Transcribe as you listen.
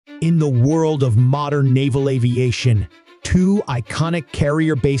In the world of modern naval aviation, two iconic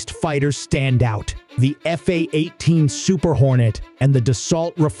carrier-based fighters stand out: the FA-18 Super Hornet and the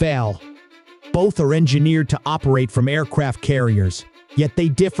Dassault Rafale. Both are engineered to operate from aircraft carriers, yet they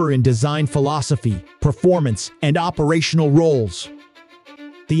differ in design philosophy, performance, and operational roles.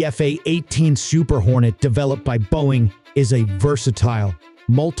 The FA-18 Super Hornet, developed by Boeing, is a versatile,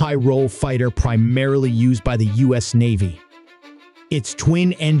 multi-role fighter primarily used by the U.S. Navy. Its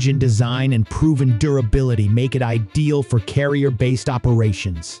twin-engine design and proven durability make it ideal for carrier-based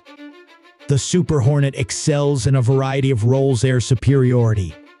operations. The Super Hornet excels in a variety of roles: air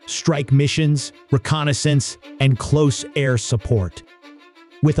superiority, strike missions, reconnaissance, and close air support.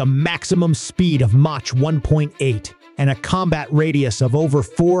 With a maximum speed of Mach 1.8 and a combat radius of over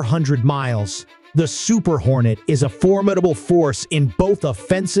 400 miles, the Super Hornet is a formidable force in both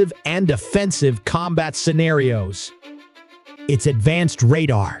offensive and defensive combat scenarios. Its advanced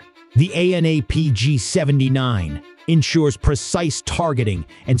radar, the ANAPG-79, ensures precise targeting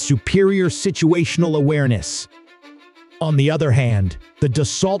and superior situational awareness. On the other hand, the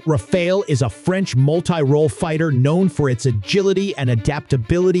Dassault Rafale is a French multi-role fighter known for its agility and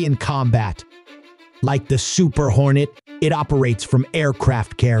adaptability in combat. Like the Super Hornet, it operates from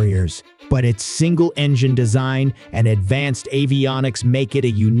aircraft carriers, but its single-engine design and advanced avionics make it a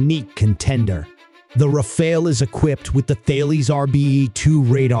unique contender. The Rafale is equipped with the Thales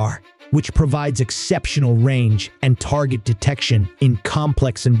RBE-2 radar, which provides exceptional range and target detection in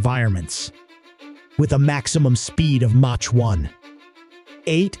complex environments. With a maximum speed of Mach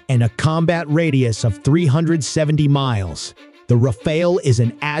 1.8 and a combat radius of 370 miles, the Rafale is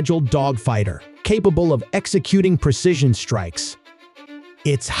an agile dogfighter capable of executing precision strikes.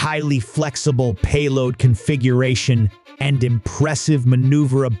 Its highly flexible payload configuration and impressive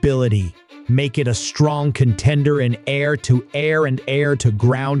maneuverability make it a strong contender in air-to-air and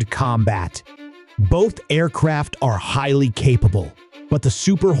air-to-ground combat. Both aircraft are highly capable, but the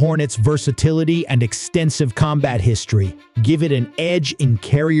Super Hornet's versatility and extensive combat history give it an edge in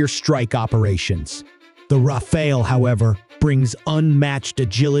carrier strike operations. The Rafale, however, brings unmatched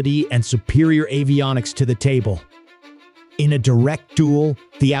agility and superior avionics to the table. In a direct duel,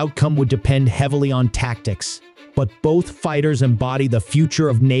 the outcome would depend heavily on tactics, but both fighters embody the future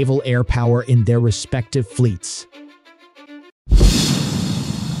of naval air power in their respective fleets.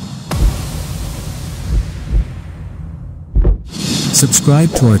 Subscribe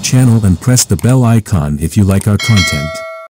to our channel and press the bell icon if you like our content.